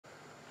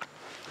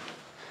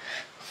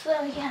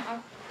So yeah,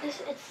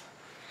 it's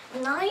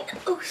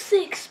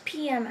 9:06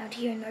 p.m. out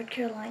here in North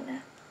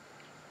Carolina.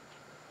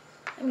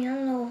 I mean, I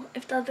don't know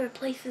if the other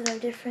places are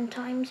different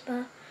times,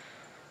 but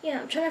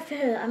yeah, I'm trying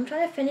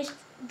to finish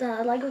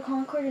the Lego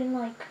Concorde in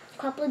like a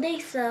couple of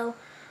days. So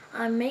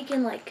I'm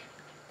making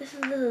this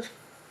is the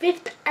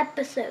 5th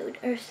episode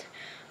or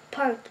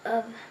part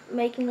of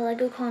making the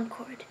Lego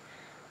Concorde.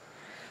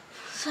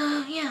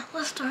 So yeah,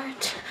 let's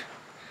start.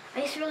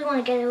 I just really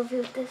want to get over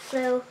with this.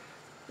 So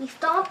we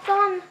stopped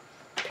on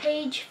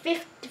page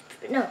 50,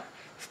 no,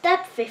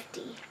 step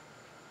 50.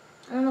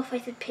 I don't know if I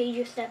said page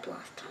or step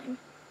last time.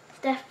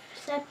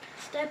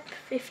 Step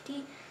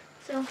 50.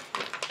 So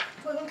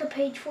we're going to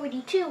page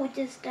 42, which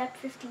is step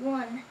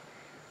 51.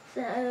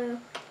 So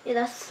yeah,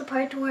 that's the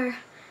part where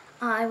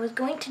I was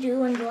going to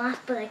do in the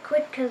last, but I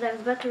quit because I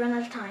was about to run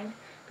out of time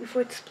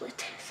before it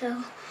split.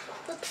 So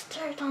let's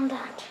start on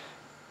that.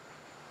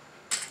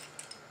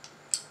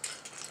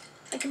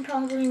 I can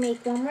probably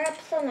make one more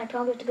episode, and I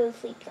probably have to go to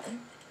sleep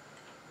then.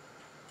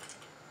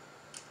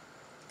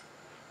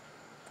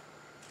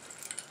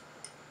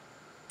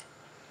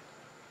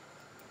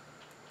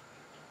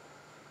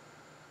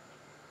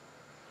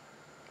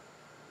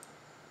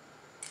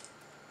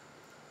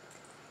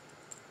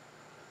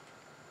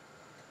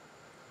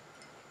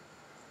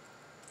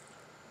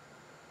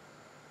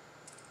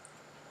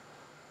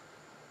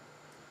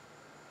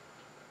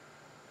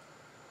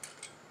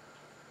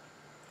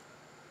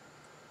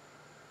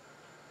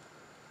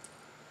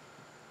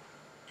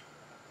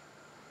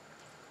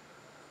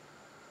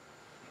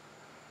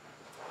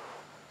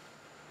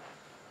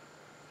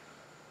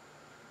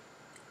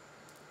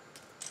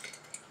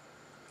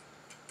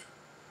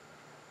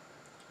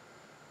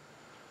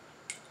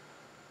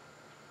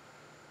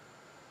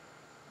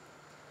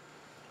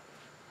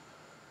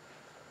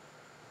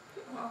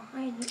 Oh,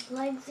 my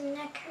legs and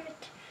neck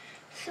hurt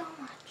so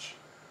much.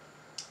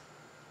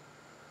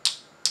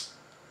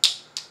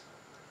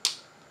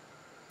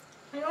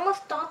 I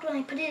almost thought when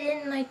I put it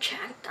in and I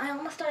checked, I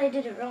almost thought I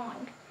did it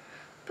wrong.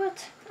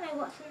 But I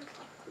wasn't,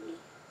 luckily.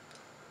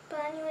 But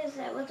anyways,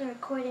 I wasn't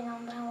recording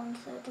on that one,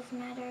 so it doesn't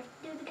matter if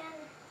I do it again.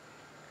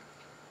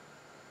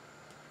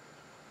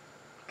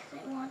 Because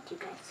I want you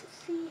guys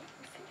to see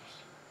and finish.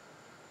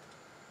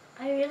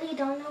 I really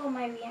don't know what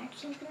my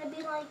reaction's going to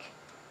be like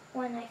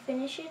when I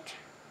finish it.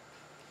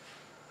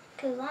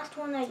 Because last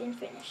one I didn't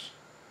finish.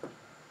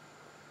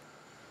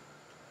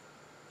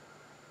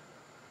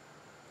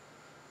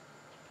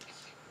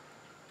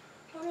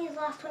 Only his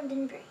last one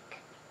didn't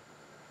break.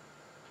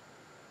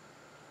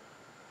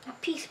 A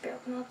piece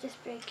broke, not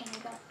just breaking. I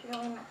got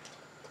really mad.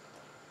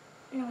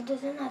 No,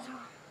 there's another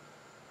one.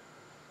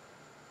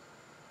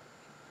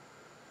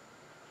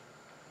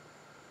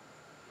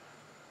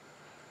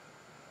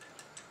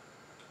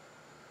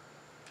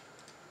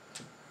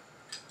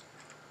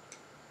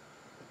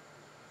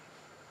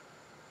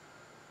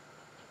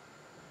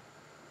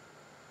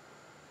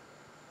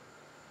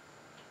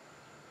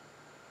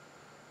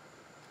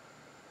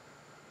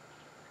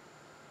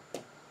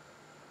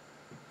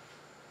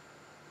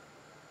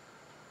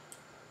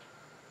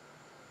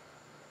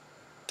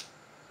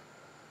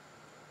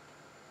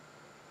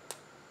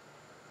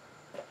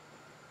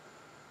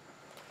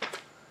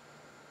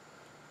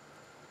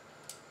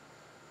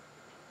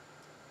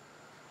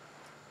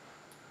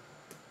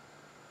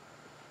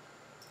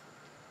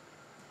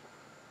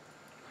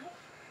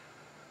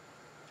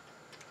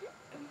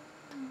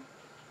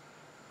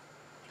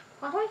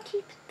 Why do I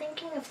keep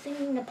thinking of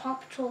singing the Paw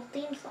Patrol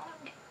theme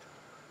song?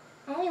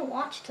 I only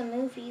watched the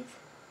movies.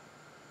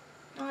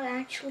 Not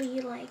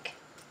actually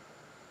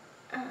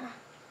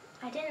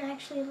I didn't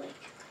actually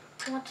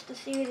watch the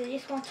series. I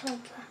just watched the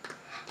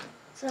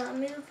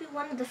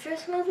movie, the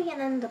first movie,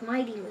 and then the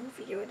Mighty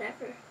movie or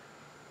whatever.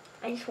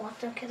 I just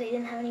watched them because they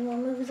didn't have any more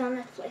movies on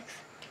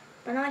Netflix.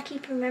 But now I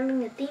keep remembering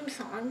the theme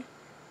song.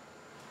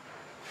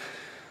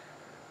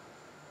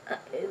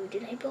 Uh-oh,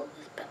 did I blow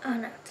this back? Oh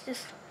no, it's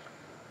just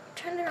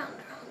turned it on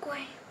the wrong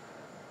way.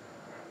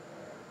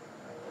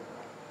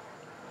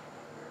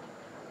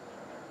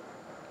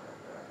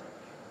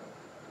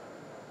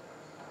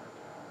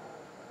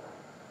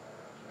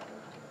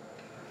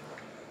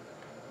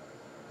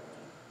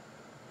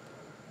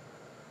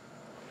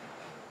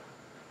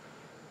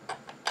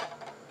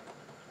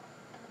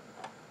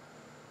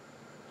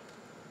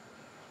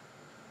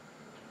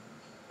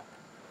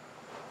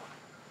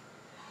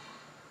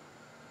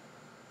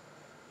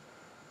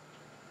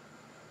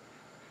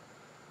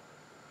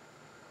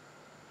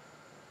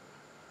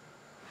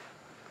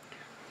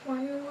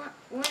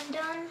 One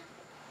done.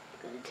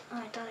 Good. Oh,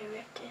 I thought I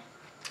ripped it.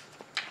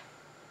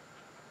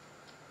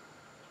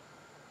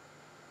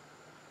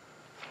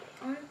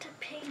 On to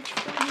page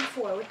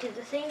 44, which is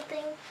the same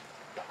thing,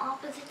 the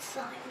opposite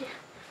side.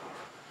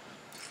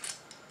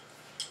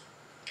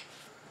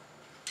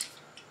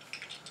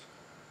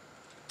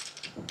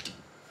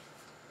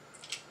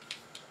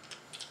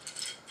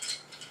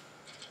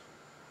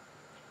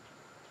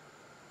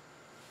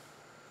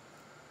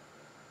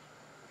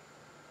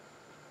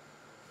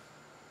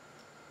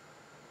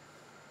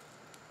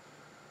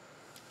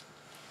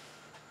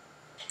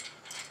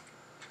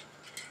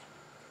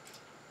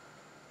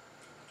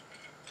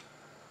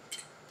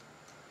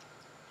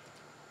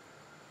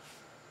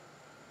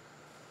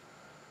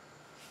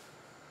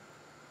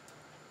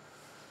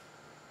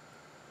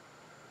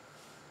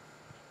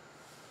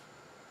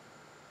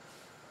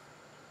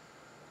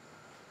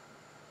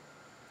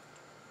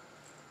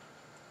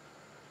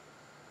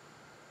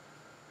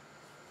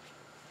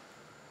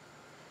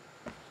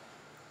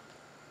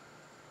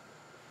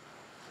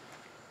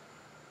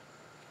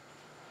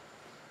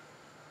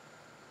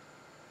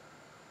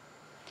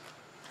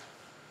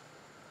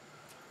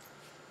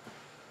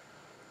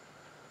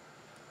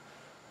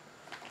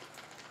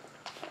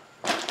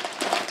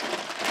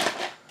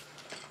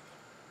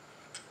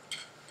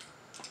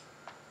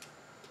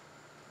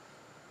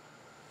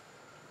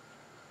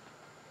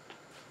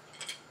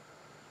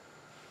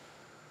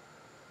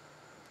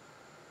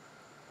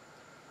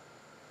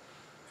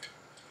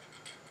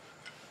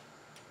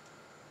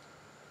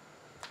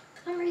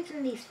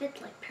 reason these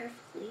fit like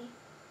perfectly.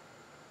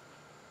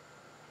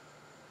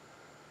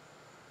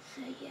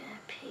 So yeah,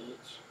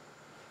 page.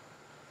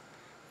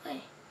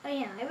 Wait, oh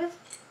yeah,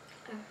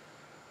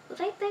 was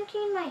I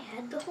thinking in my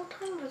head the whole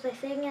time, or was I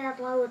saying it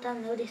out loud without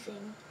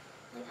noticing?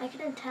 Like, I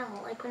couldn't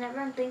tell. Like, whenever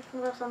I'm thinking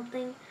about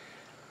something,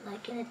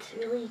 like, and it's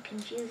really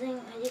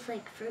confusing, I just,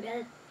 like,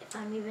 forget if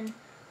I'm even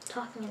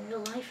talking in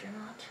real life or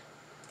not.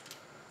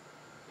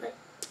 But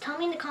tell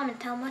me in the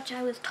comments how much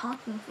I was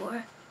talking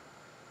for.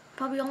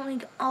 Probably only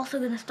also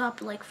gonna stop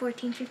at, like,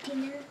 14-15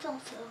 minutes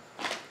also.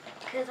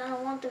 Because I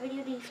don't want the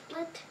video to be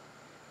split.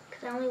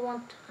 Because I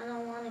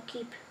don't want to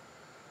keep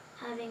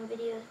having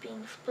videos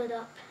being split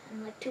up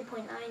and like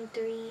 2.93,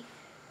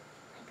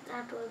 like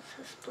that was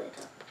a split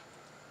up.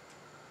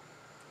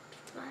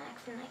 It's my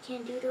max and I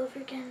can't do it over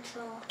again,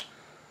 so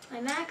my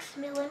max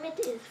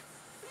limit is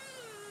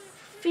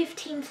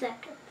 15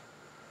 seconds,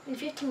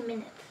 15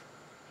 minutes.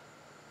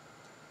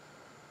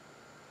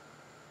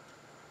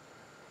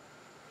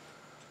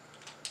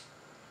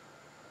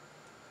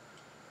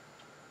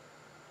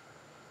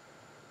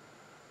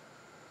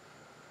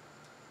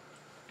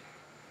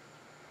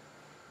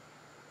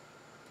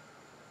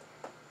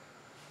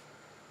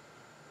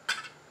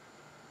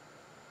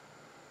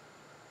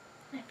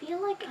 I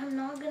feel like I'm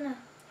not gonna,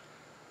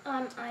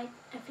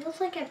 it feels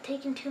like I've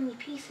taken too many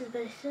pieces,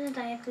 but as soon as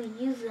I actually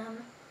use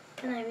them,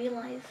 then I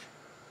realize,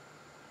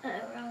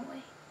 wrong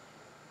way.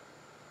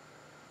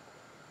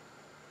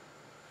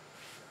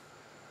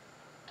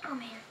 Oh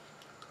man,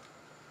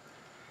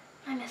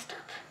 I messed up.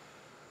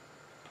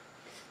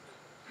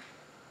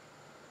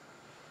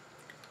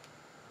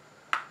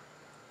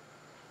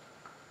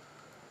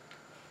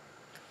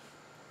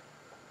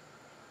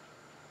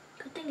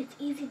 Good thing it's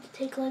easy to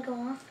take Lego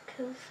off,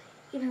 because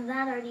even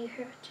that already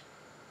hurt.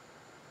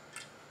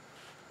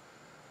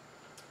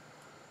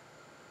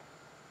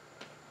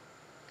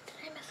 Did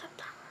I mess up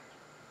that one?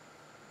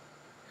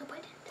 Nope, I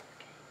didn't.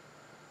 Okay.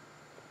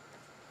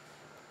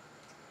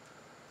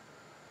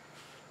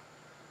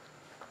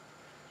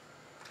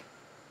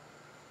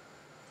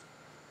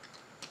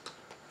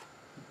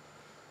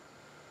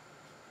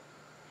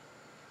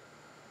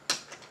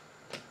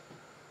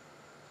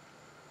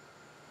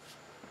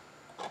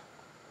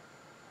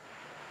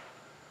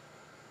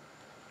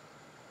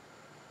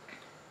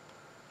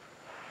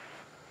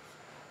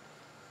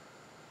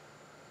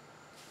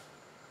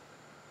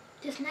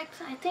 This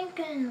next, I think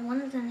in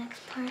one of the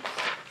next parts,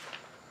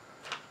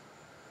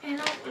 and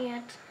not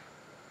yet,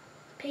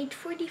 page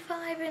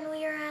 45, and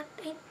we are at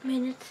 8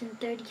 minutes and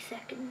 30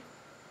 seconds.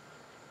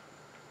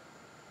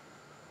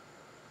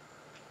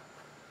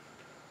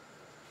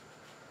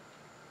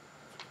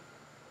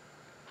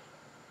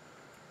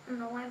 I don't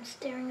know why I'm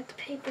staring at the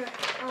paper.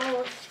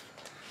 I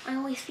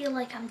always feel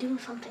like I'm doing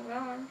something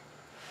wrong,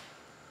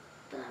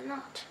 but I'm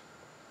not.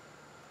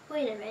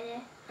 Wait a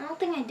minute, I don't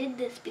think I did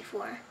this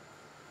before.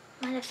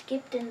 Might have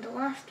skipped in the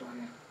last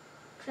one,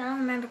 because I don't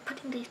remember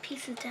putting these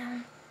pieces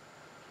down.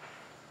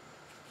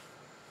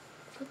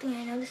 Good thing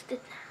I noticed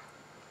it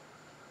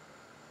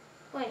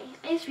now. Wait,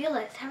 I just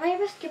realized, have I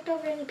ever skipped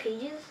over any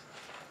pages?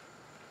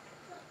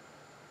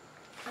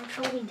 I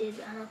probably did,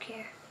 but I don't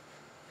care.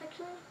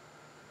 Actually,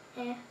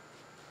 yeah.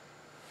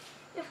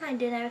 If I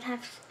did, I would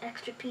have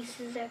extra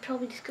pieces. I'd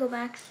probably just go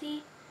back,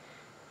 see,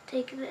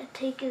 take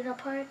it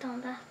apart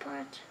on that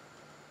part.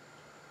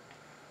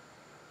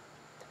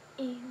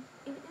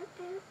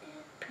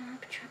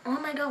 Oh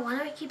my god, why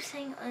do I keep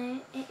saying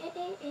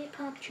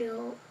Paw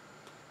Patrol?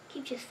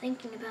 Keep just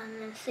thinking about it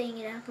and then saying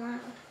it out loud.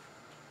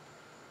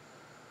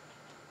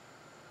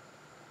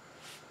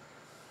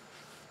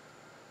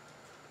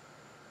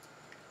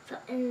 So,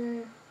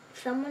 and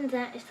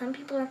if some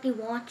people are actually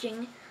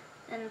watching,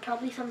 then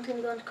probably someone's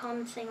gonna go in the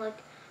comments saying like,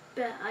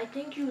 "But I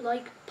think you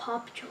like Paw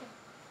Patrol."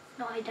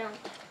 No, I don't.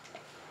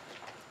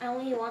 I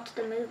only watch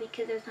the movie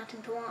because there's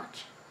nothing to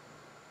watch.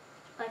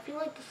 I feel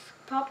like this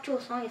Paw Patrol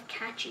song is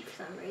catchy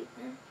for some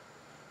reason.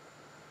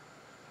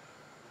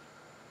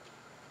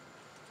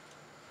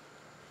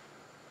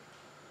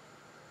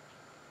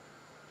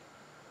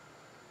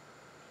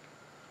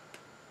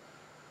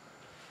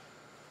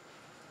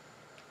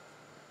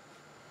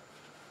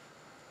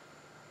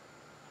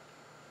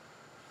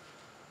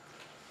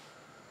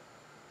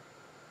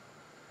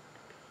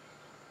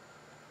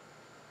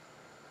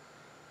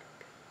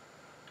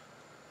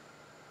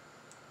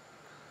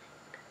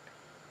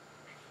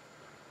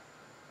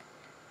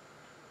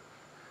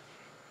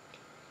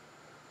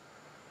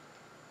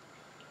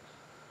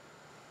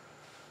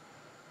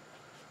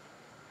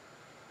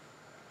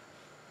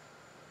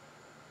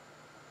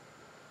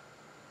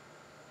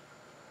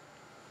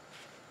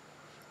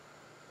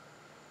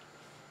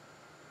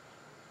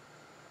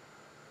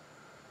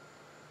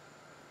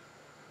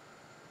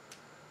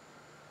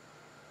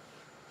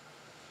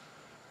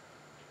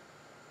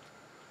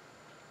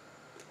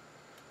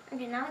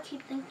 Okay, now I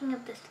keep thinking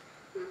of this.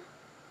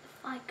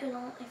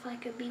 If I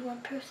could be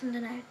one person,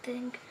 then I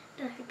think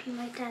that I would be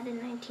my dad in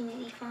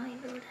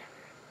 1985 or whatever.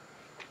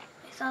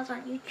 I saw it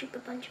on YouTube a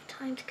bunch of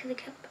times because it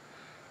kept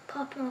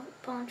popping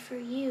up on For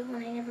You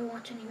when I never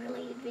watched any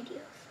related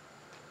videos.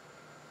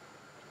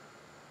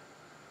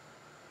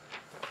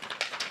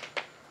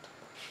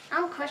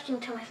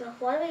 questioning to myself,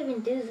 why do I even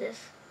do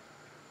this?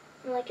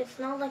 And like, it's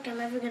not like I'm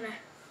ever gonna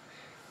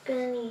get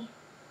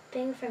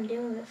anything from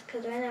doing this,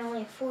 because right now I'm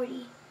only at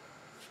 40.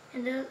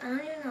 And I don't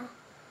even know.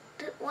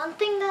 The one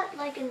thing that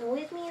like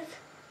annoys me is,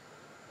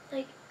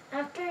 like,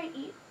 after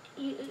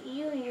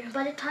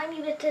by the time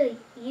you get to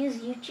use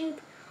YouTube,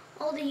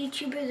 all the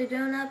YouTubers are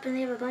grown up and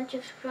they have a bunch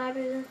of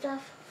subscribers and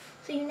stuff.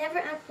 So you never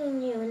actually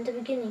knew in the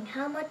beginning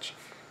how much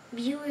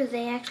viewers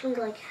they actually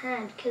like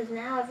had, because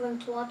now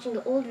everyone's watching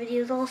the old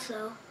videos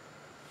also.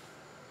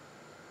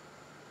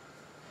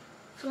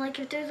 So like,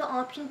 if there's an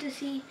option to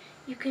see,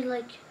 you could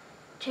like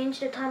change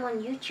the time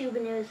on YouTube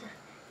and it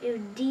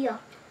would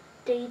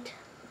de-update.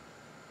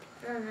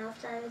 I don't know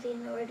if that was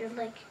even the word, to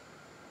like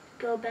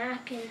go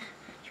back, and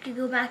you could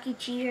go back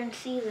each year and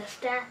see the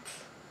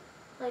stats,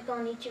 like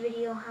on each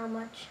video, how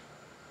much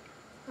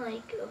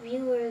like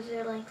viewers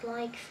or like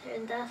likes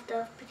and that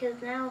stuff,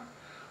 because now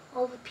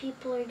all the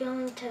people are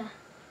going to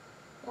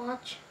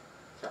watch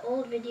the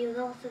old videos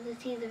also to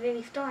see the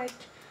very start,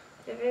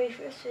 the very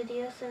first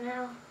video. So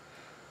now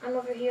I'm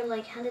over here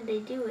like, how did they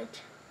do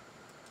it?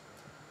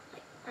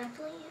 Like,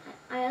 actually,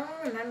 I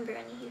don't remember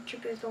any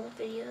YouTubers' old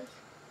videos.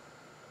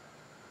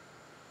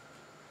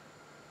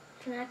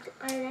 And actually,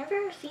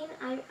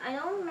 I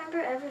don't remember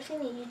ever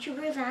seeing the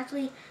YouTubers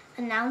actually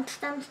announce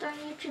them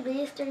starting YouTube. They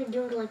just started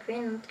doing like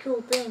random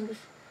cool things,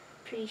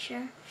 pretty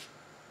sure.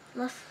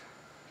 Unless,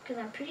 because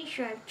I'm pretty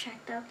sure I've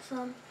checked out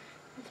some,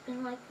 it's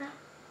been like that.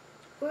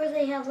 Or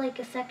they have like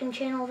a second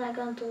channel that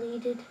got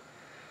deleted.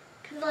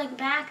 Because like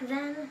back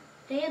then,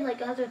 they had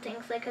like other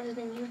things like other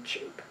than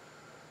YouTube.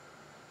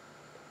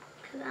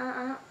 Because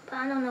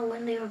I don't know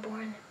when they were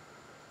born.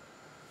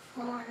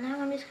 Well,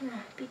 now I'm just going to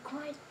be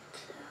quiet.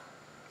 So.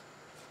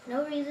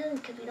 No reason,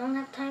 because we don't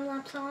have time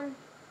lapse on,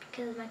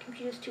 because my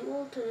computer's too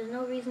old, so there's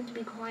no reason to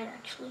be quiet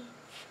actually.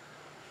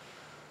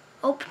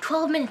 Oh,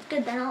 12 minutes,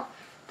 good, that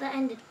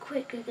ended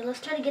quick. Okay, let's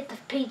try to get to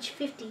page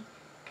 50,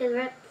 because we're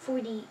at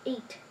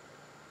 48.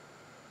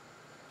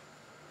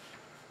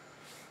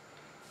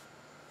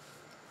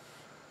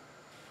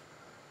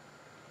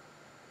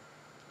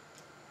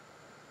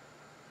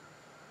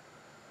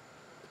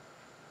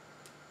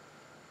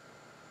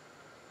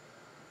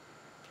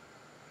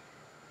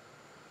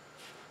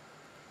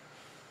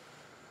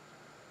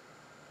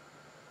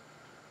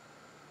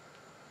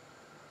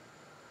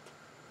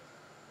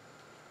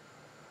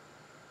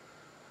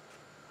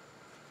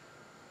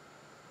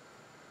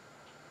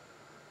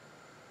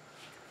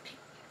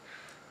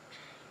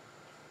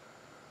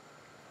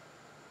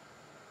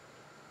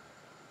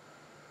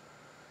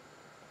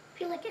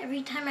 I feel like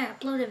every time I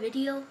upload a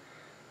video,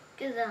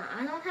 because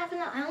I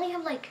only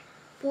have like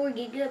 4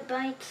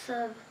 gigabytes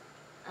of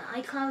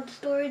iCloud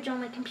storage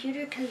on my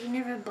computer, because we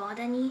never bought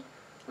any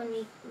when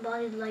we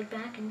bought it like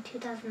back in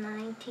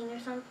 2019 or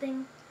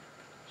something.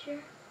 Sure.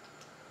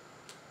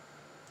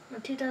 No,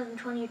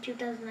 2020 or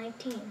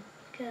 2019,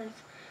 because,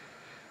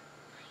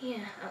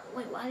 yeah,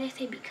 wait, why did I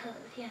say because?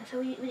 Yeah,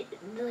 so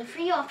the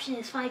free option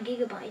is 5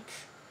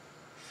 gigabytes.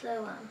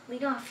 So we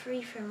got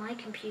free for my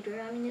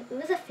computer. I mean, it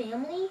was a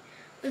family,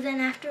 but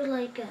then after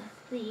like a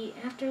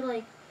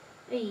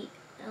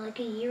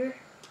year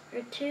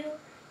or two,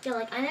 yeah,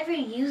 like I never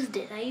used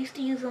it. I used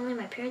to use only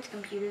my parents'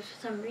 computers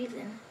for some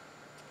reason.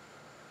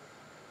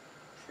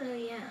 So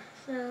yeah,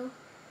 so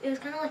it was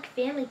kind of like a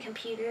family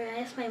computer. I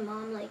asked my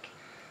mom like,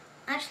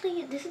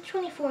 actually this is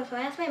 24, so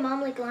I asked my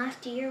mom like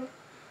last year,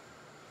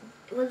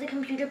 was the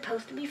computer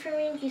supposed to be for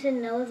me? And she said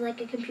no, it's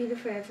like a computer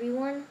for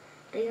everyone.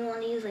 They didn't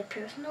want to use like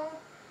personal.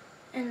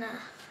 And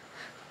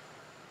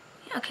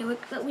okay,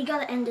 we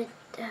gotta end it.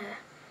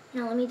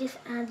 Now let me just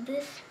add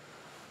this.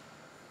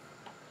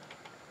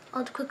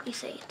 I'll quickly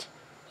say it.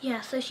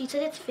 Yeah, so she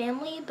said it's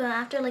family, but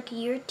after like a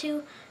year or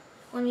two,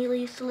 when we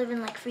used to live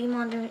in like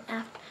Fremont,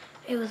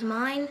 it was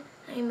mine.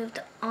 And we moved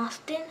to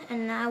Austin,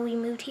 and now we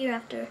moved here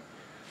after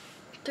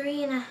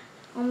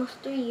almost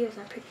 3 years,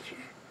 I'm pretty sure.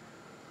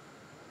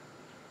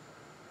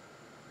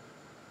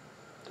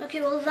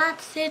 Okay, well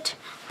that's it.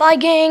 Bye,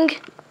 gang.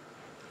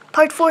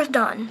 Part 4 is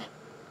done.